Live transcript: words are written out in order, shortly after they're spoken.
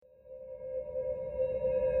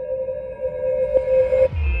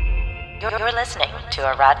You're listening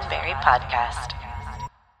to a Roddenberry podcast.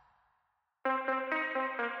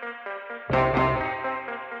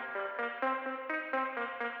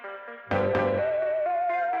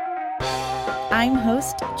 I'm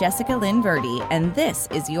host Jessica Lynn Verdi, and this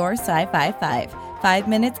is your SciFi5, 5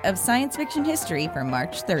 minutes of science fiction history for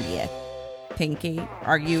March 30th. Pinky,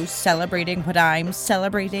 are you celebrating what I'm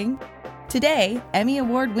celebrating? Today, Emmy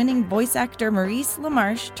Award-winning voice actor Maurice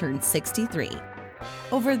LaMarche turned 63.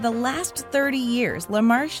 Over the last 30 years,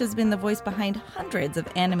 LaMarche has been the voice behind hundreds of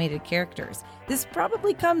animated characters. This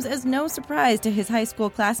probably comes as no surprise to his high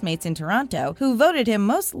school classmates in Toronto, who voted him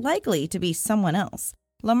most likely to be someone else.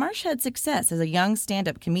 LaMarche had success as a young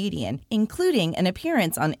stand-up comedian, including an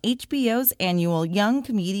appearance on HBO's annual Young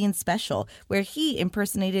Comedian Special, where he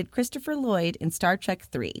impersonated Christopher Lloyd in Star Trek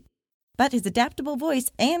III. But his adaptable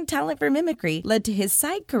voice and talent for mimicry led to his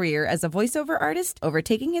side career as a voiceover artist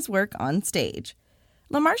overtaking his work on stage.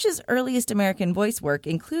 LaMarche's earliest American voice work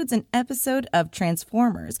includes an episode of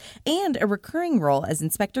Transformers and a recurring role as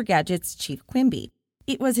Inspector Gadget's Chief Quimby.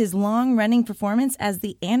 It was his long-running performance as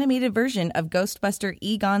the animated version of Ghostbuster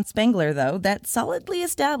Egon Spengler, though, that solidly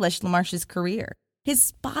established LaMarche's career. His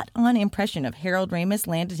spot-on impression of Harold Ramis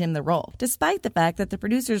landed him the role, despite the fact that the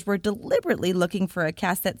producers were deliberately looking for a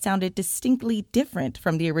cast that sounded distinctly different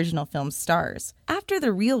from the original film's stars. After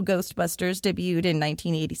the real Ghostbusters debuted in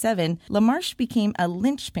 1987, LaMarche became a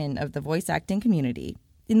linchpin of the voice acting community.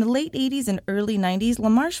 In the late 80s and early 90s,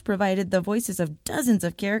 LaMarche provided the voices of dozens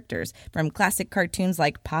of characters, from classic cartoons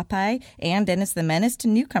like Popeye and Dennis the Menace to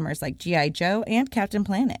newcomers like G.I. Joe and Captain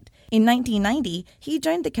Planet. In 1990, he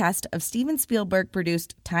joined the cast of Steven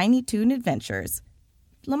Spielberg-produced Tiny Toon Adventures.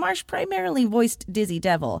 LaMarche primarily voiced Dizzy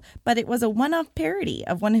Devil, but it was a one-off parody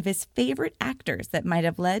of one of his favorite actors that might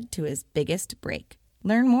have led to his biggest break.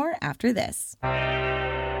 Learn more after this.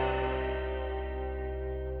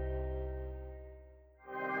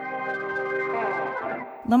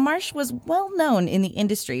 LaMarche was well known in the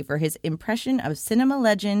industry for his impression of cinema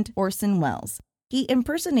legend Orson Welles. He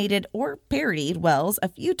impersonated or parodied Welles a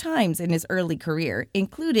few times in his early career,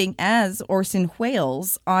 including as Orson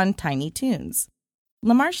Welles on Tiny Toons.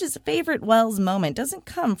 LaMarche's favorite Welles moment doesn't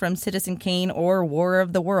come from Citizen Kane or War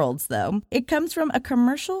of the Worlds, though. It comes from a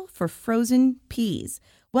commercial for frozen peas.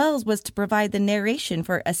 Welles was to provide the narration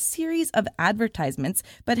for a series of advertisements,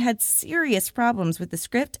 but had serious problems with the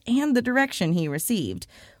script and the direction he received.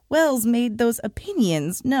 Welles made those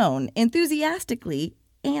opinions known enthusiastically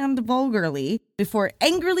and vulgarly before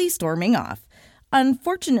angrily storming off.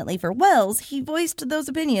 Unfortunately for Welles, he voiced those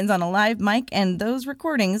opinions on a live mic, and those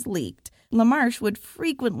recordings leaked. LaMarche would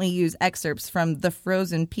frequently use excerpts from the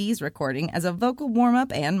Frozen Peas recording as a vocal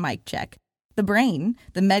warm-up and mic check. The Brain,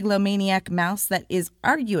 the megalomaniac mouse that is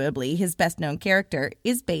arguably his best-known character,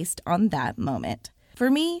 is based on that moment.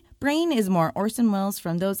 For me, Brain is more Orson Welles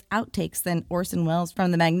from those outtakes than Orson Welles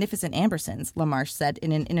from The Magnificent Ambersons, LaMarche said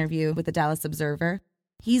in an interview with the Dallas Observer.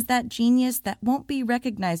 He's that genius that won't be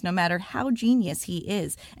recognized no matter how genius he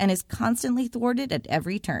is, and is constantly thwarted at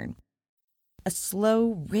every turn. A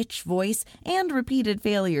slow, rich voice and repeated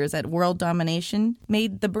failures at world domination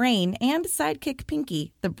made the Brain and sidekick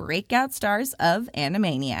Pinky the breakout stars of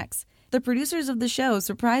Animaniacs. The producers of the show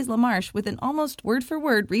surprised LaMarche with an almost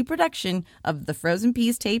word-for-word reproduction of the Frozen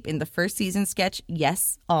Peas tape in the first season sketch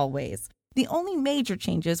Yes, Always. The only major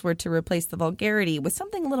changes were to replace the vulgarity with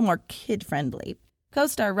something a little more kid-friendly.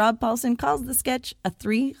 Co-star Rob Paulsen calls the sketch a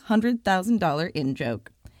 $300,000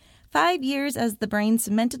 in-joke. 5 years as the Brain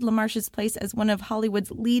cemented LaMarche's place as one of Hollywood's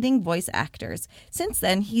leading voice actors. Since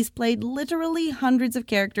then, he's played literally hundreds of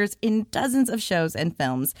characters in dozens of shows and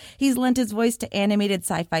films. He's lent his voice to animated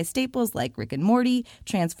sci-fi staples like Rick and Morty,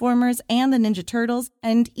 Transformers, and the Ninja Turtles,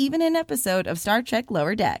 and even an episode of Star Trek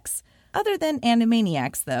Lower Decks. Other than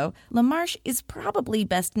Animaniacs, though, LaMarche is probably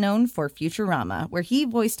best known for Futurama, where he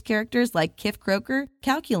voiced characters like Kif Kroker,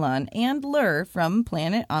 Calculon, and Lur from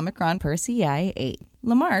Planet Omicron Persei 8.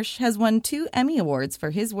 LaMarche has won 2 Emmy Awards for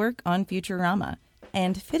his work on Futurama,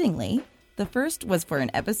 and fittingly, the first was for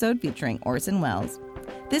an episode featuring Orson Welles.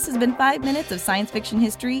 This has been 5 minutes of science fiction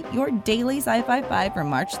history, your daily SciFi5 for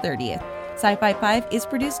March 30th. SciFi5 is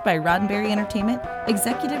produced by Roddenberry Entertainment,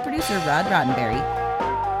 executive producer Rod Roddenberry.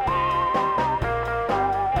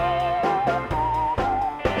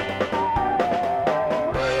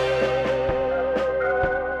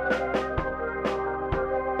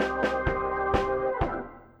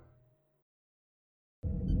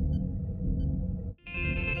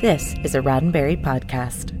 This is a Roddenberry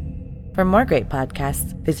podcast. For more great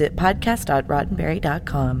podcasts, visit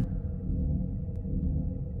podcast.roddenberry.com.